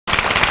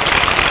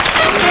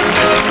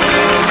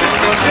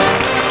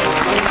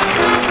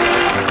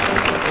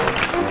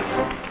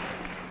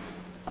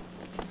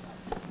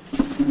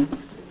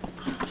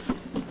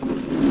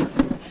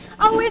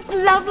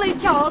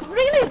lovely, Charles.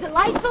 Really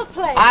delightful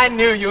place. I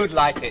knew you'd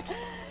like it.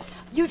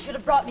 You should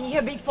have brought me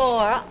here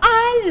before.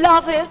 I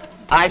love it.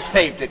 I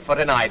saved it for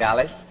tonight,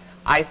 Alice.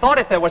 I thought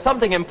if there was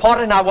something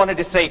important I wanted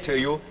to say to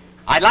you,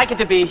 I'd like it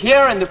to be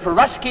here in the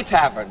Piroshki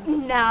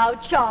Tavern. Now,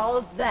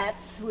 Charles, that's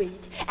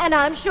sweet. And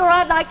I'm sure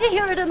I'd like to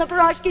hear it in the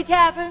Piroshki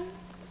Tavern.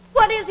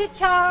 What is it,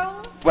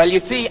 Charles? Well, you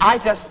see, I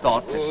just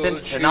thought that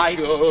since tonight,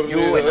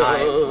 you and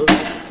I...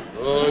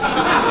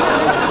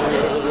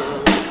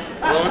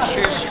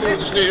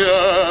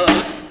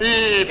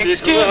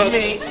 Excuse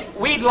me,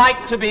 we'd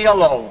like to be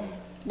alone.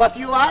 But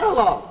you are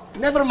alone.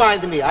 Never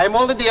mind me. I'm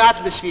only the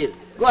atmosphere.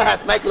 Go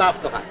ahead, make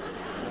love to her.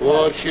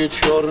 What were you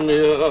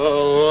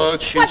about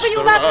to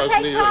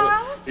say,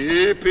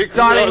 Charles?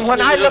 Darling,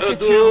 when I look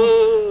at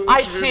you,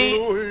 I see...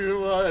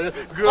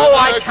 Oh,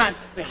 I can't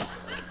think.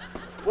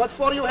 What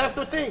for you have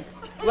to think?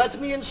 Let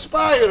me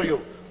inspire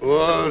you.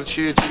 Can't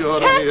you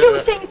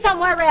sing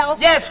somewhere else?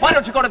 Yes, why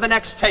don't you go to the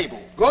next table?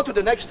 Go to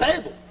the next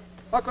table?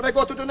 How could I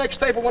go to the next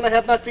table when I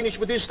have not finished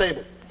with this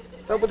table?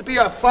 That would be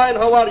a fine,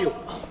 how are you?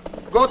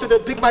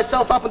 Pick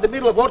myself up in the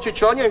middle of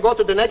Orchichonia and go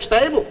to the next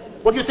table.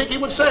 What do you think he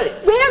would say?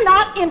 We're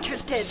not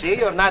interested. See,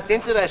 you're not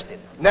interested.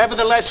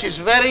 Nevertheless, she's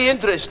very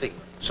interesting.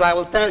 So I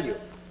will tell you.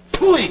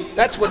 Pfui!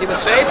 That's what he would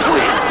say,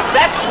 pfui!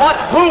 That's what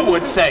who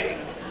would say?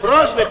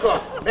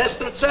 Broznikov,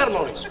 master of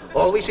ceremonies.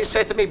 Always he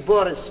said to me,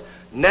 Boris,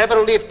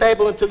 never leave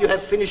table until you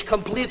have finished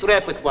complete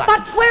repertoire.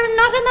 But we're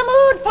not in the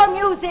mood for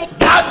music.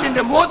 Not in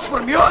the mood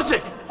for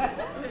music?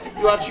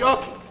 You are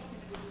joking.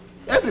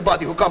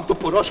 Everybody who comes to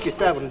Piroshki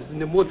Tavern is in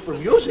the mood for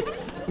music.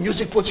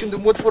 Music puts you in the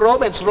mood for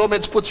romance.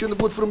 Romance puts you in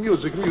the mood for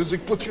music.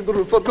 Music puts you in the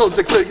mood for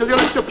music. Listen,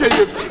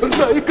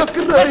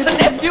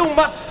 if you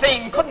must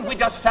sing, couldn't we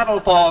just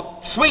settle for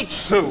Sweet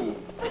Sue?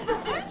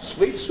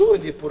 Sweet Sue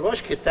in the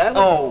Piroshki Tavern?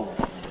 Oh.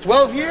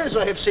 12 years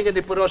I have sung in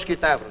the Piroshki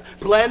Tavern.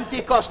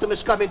 Plenty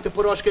customers come into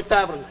Piroshki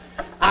Tavern.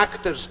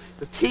 Actors,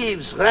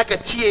 thieves,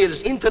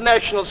 racketeers,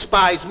 international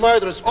spies,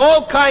 murderers,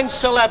 all kinds of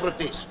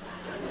celebrities.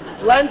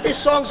 Plenty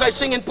songs I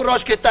sing in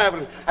Piroshki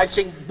Tavern. I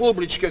sing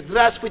Bublichka,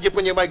 Здравствуйте,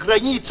 понимай,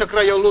 граница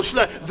края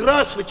лушла,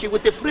 Здравствуйте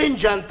with the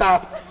fringe on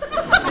top.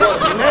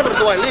 Well, never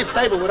do I leave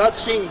table without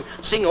sing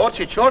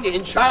Orchichorny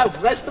in Child's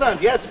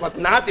restaurant, yes, but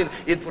not in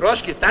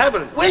Piroshki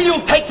Tavern. Will you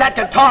take that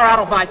guitar out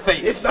of my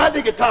face? It's not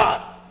a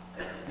guitar.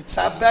 It's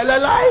a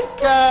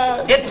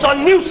balalaika. It's a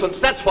nuisance,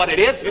 that's what it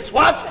is. It's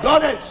what?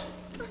 Nonsense.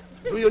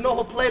 Do you know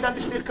who played on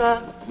this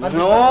guitar?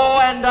 No,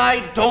 and I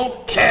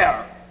don't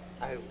care.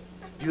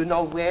 Do you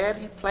know where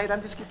he played on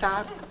this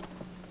guitar?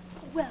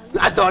 Well...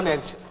 I don't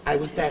answer. I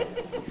will tell you.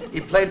 He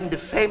played in the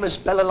famous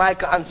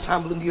balalaika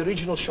ensemble in the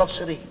original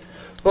Chaussee.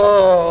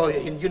 Oh,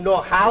 and you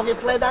know how he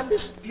played on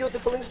this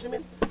beautiful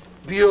instrument?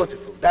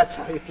 Beautiful. That's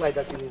how he played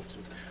that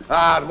instrument.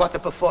 Ah, what a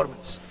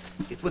performance.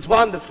 It was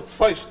wonderful.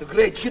 First, the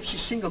great gypsy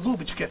singer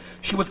Lubitschka,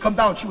 she would come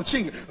down, she would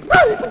sing, and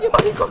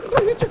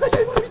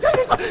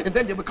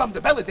then they would come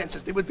the belly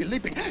dancers, they would be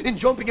leaping and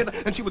jumping,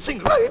 and she would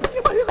sing,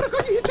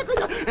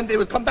 and they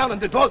would come down, and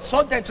the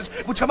sword dancers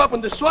would come up,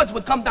 and the swords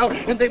would come down,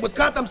 and they would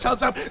cut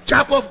themselves up,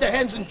 chop off their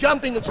hands, and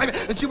jumping,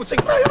 and she would sing,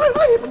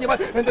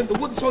 and then the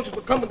wooden soldiers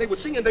would come, and they would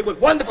sing, and they were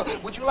wonderful.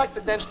 Would you like to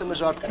dance the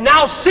mazurka?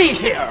 Now see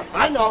here.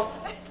 I know.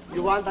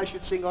 You want I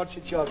should sing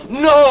Orchichorny?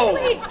 No!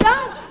 We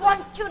don't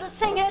want you to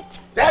sing it.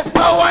 There's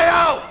no way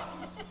out!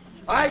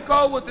 I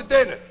go with the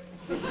dinner.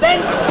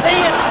 Then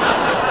sing it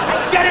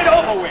and get it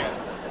over with.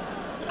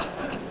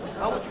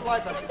 How would you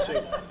like I should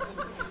sing?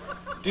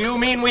 Do you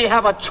mean we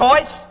have a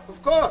choice?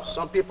 Of course.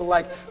 Some people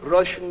like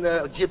Russian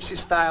gypsy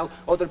style.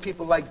 Other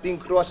people like Bing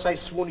Cross-Eye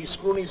Swoony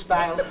Scroony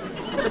style.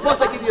 Suppose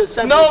I give you a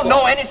sample.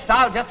 No, any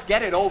style. Just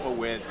get it over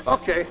with.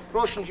 Okay,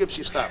 Russian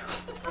gypsy style.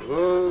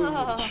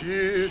 Oh.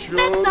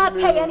 Let's not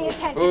pay any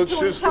attention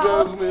to him,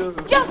 Charles.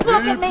 Just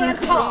look at me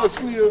and talk.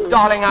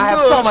 Darling, I have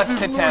so much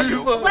to tell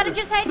you. What did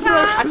you say,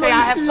 Charles? I say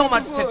I have so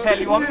much to tell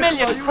you. A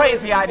million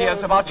crazy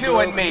ideas about you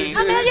and me. A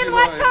million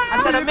what, Charles?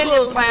 I said a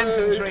million plans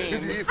and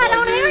dreams. I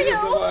don't hear you.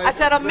 I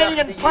said a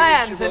million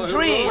plans and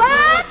dreams.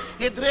 What?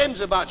 He dreams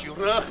about you.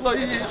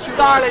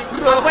 Darling,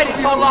 I've waited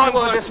so long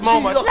for this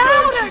moment.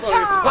 Louder,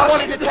 Charles. I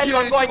wanted to tell you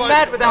I'm going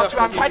mad without you.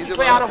 I'm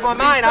practically out of my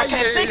mind. I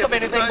can't think of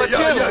anything but you.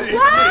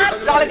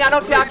 What? Darling, I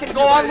don't see I can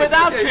go on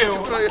without you.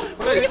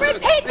 Will you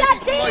repeat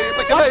that, dear?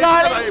 What,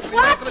 darling?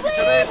 What,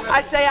 please?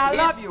 I say I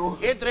love you.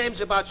 He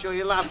dreams about you.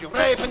 He loves you.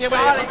 Darling, I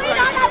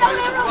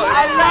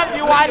love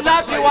you. I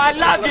love you. I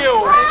love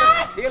you.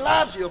 What? He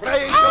loves you. Oh,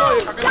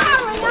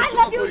 darling, I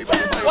love you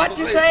too. What'd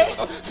you say?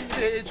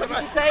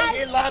 What'd you say?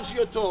 He loves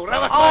you too.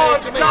 Oh,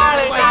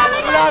 darling, I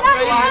love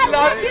you. I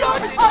love you.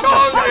 I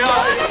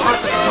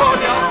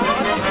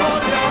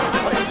love you.